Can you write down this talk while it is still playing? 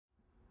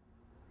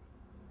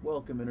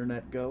Welcome,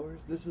 internet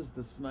goers. This is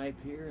the Snipe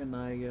here, and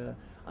I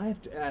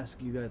have to ask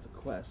you guys a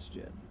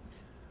question.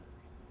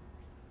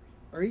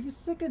 Are you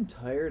sick and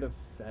tired of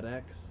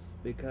FedEx?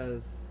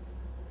 Because,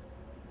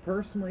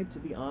 personally, to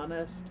be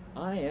honest,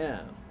 I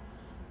am.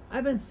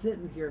 I've been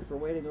sitting here for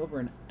waiting over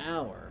an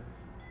hour.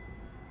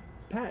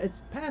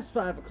 It's past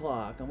 5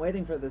 o'clock. I'm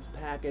waiting for this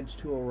package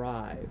to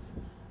arrive.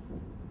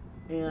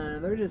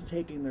 And they're just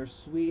taking their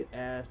sweet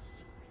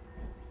ass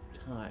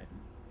time.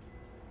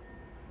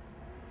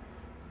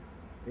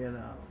 You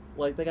know,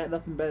 like they got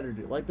nothing better to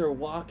do. Like they're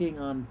walking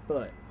on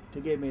foot to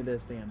give me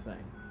this damn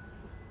thing.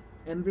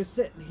 And we're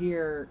sitting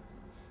here,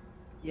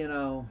 you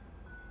know,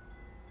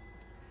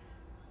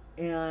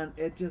 and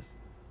it just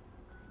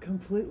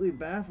completely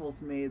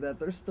baffles me that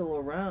they're still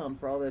around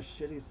for all this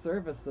shitty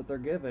service that they're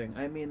giving.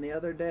 I mean, the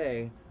other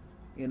day,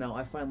 you know,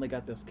 I finally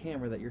got this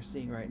camera that you're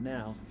seeing right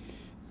now.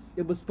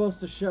 It was supposed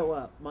to show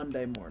up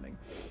Monday morning,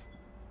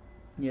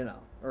 you know,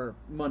 or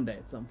Monday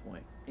at some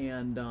point.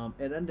 And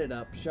it ended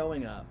up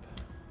showing up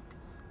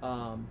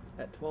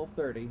at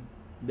 12:30.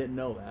 Didn't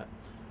know that.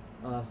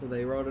 So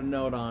they wrote a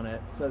note on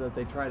it, said that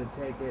they tried to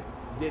take it,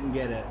 didn't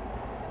get it.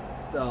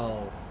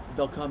 So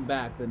they'll come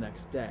back the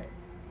next day,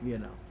 you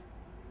know.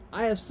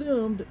 I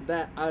assumed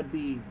that I'd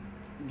be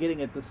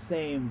getting it the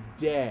same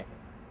day.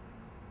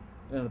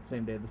 Not the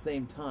same day, the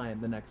same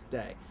time the next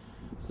day.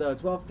 So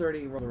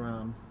 12:30 rolls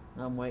around.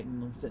 I'm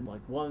waiting. I'm sitting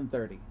like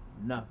 1:30.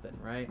 Nothing,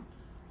 right?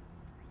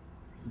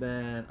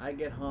 Then I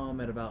get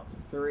home at about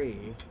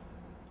 3:30.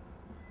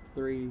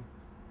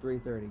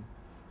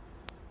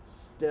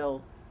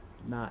 Still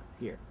not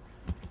here.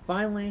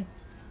 Finally,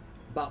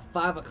 about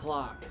 5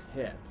 o'clock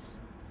hits.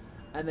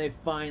 And they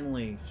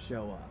finally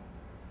show up.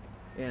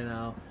 You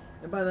know?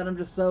 And by then I'm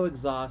just so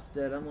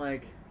exhausted. I'm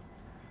like,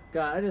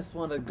 God, I just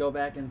want to go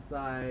back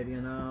inside,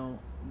 you know?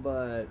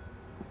 But...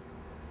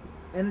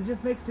 And it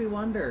just makes me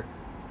wonder,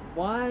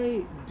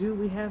 why do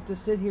we have to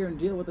sit here and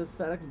deal with this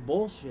FedEx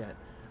bullshit?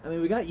 I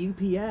mean, we got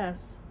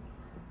UPS,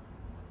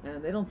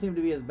 and they don't seem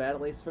to be as bad,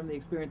 at least from the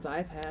experience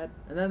I've had.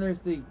 And then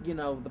there's the, you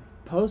know, the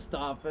post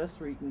office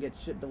where you can get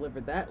shit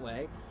delivered that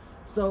way.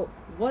 So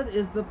what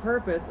is the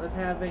purpose of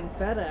having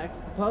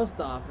FedEx, the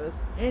post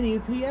office, and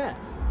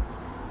UPS?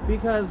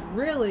 Because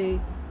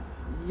really,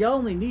 you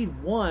only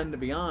need one, to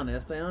be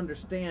honest. I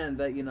understand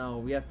that, you know,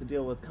 we have to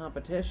deal with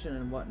competition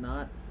and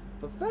whatnot,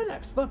 but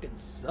FedEx fucking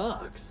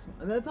sucks.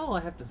 And that's all I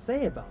have to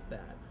say about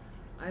that.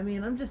 I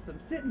mean, I'm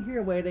sitting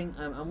here waiting.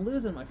 I'm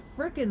losing my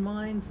frickin'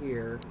 mind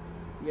here.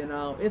 You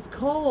know, it's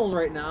cold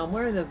right now. I'm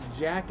wearing this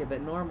jacket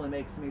that normally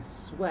makes me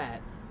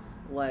sweat.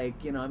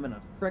 Like, you know, I'm in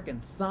a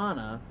frickin'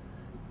 sauna.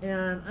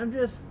 And I'm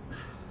just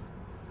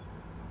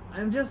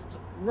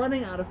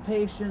running out of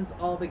patience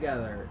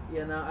altogether.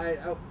 You know,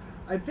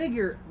 I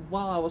figure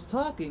while I was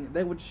talking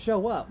they would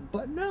show up,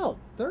 but no,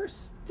 they're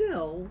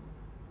still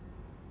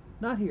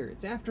not here.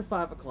 It's after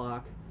 5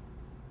 o'clock,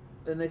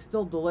 and they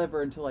still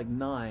deliver until like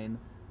 9.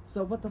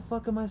 So what the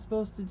fuck am I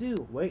supposed to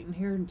do? Wait in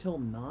here until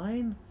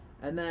 9?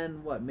 And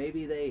then what?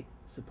 Maybe they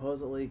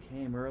supposedly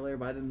came earlier,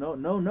 but I didn't know.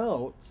 No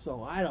note,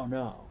 so I don't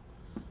know.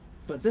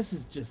 But this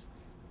is just,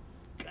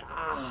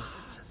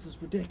 this is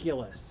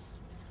ridiculous.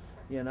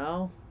 You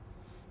know?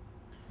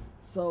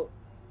 So,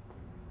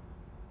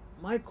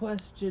 my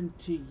question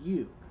to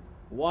you,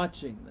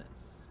 watching this,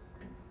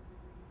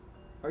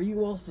 are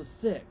you also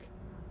sick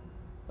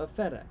of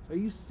FedEx? Are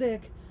you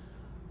sick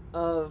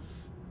of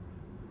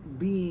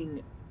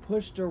being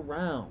pushed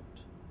around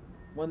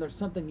when there's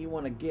something you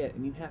want to get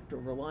and you have to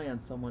rely on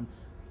someone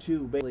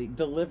to basically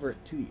deliver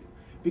it to you?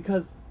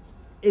 Because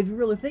if you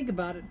really think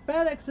about it,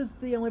 FedEx is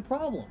the only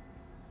problem.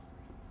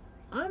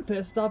 I'm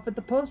pissed off at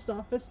the post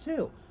office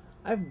too.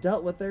 I've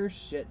dealt with their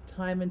shit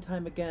time and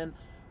time again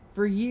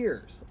for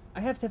years.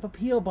 I have to have a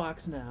P.O.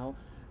 box now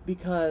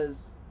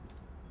because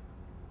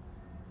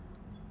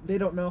they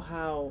don't know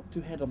how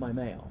to handle my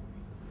mail.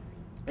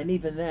 And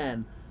even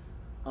then,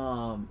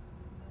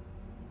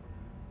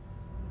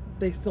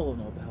 they still don't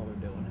know what the hell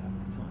they're doing half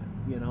the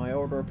time. You know, I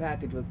order a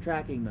package with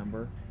tracking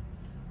number.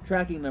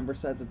 Tracking number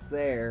says it's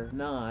there. It's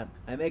not.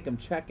 I make them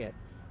check it.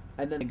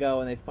 And then they go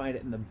and they find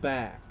it in the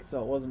back. So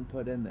it wasn't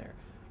put in there,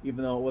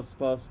 even though it was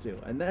supposed to.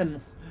 And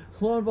then,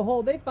 lo and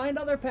behold, they find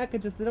other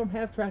packages that don't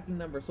have tracking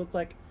numbers. So it's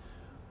like,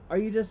 are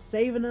you just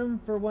saving them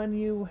for when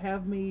you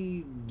have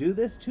me do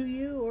this to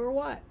you, or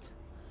what?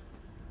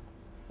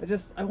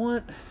 I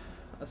want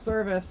a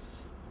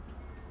service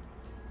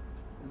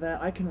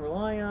that I can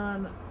rely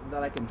on,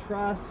 that I can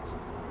trust,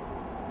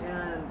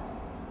 and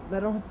that I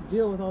don't have to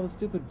deal with all the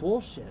stupid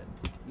bullshit.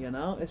 You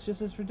know? It's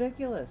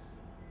ridiculous.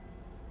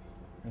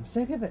 I'm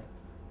sick of it.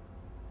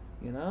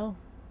 You know?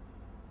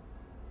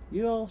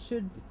 You all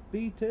should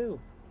be too.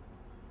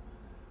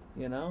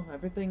 You know?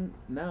 Everything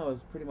now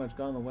has pretty much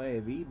gone the way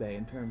of eBay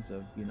in terms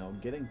of, you know,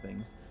 getting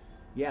things.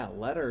 Yeah,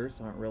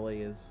 letters aren't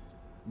really as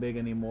big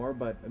anymore,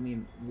 but, I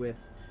mean, with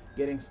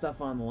getting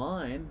stuff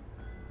online,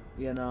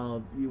 you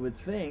know, you would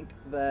think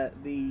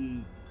that the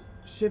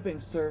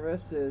shipping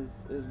service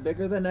is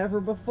bigger than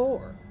ever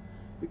before.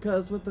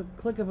 Because with the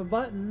click of a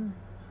button,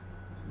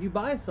 you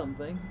buy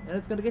something and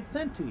it's going to get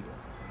sent to you.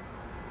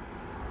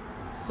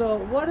 So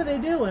what are they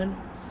doing?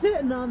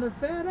 Sitting on their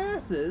fat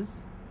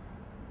asses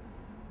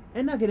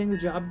and not getting the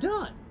job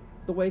done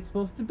the way it's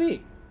supposed to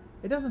be.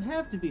 It doesn't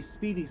have to be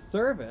speedy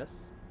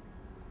service.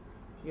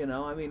 You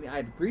know, I mean,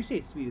 I'd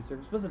appreciate speedy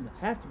service. It doesn't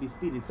have to be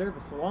speedy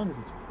service so long as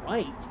it's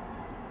right.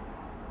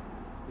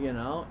 You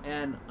know,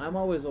 and I'm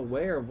always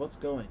aware of what's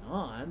going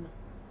on.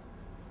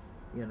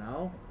 You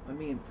know, I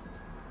mean,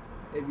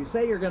 if you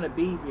say you're going to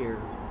be here,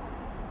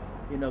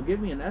 you know, give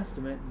me an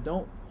estimate.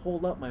 Don't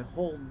hold up my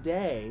whole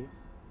day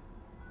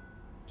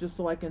just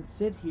so I can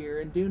sit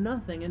here and do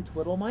nothing and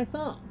twiddle my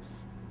thumbs.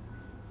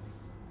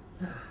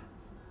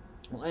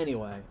 Well,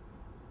 anyway,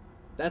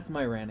 that's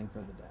my ranting for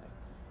the day.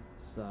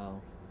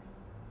 So,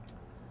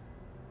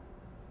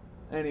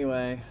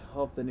 anyway,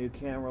 hope the new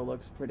camera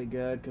looks pretty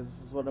good because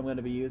this is what I'm going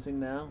to be using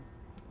now.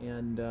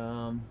 And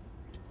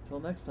until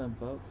next time,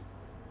 folks.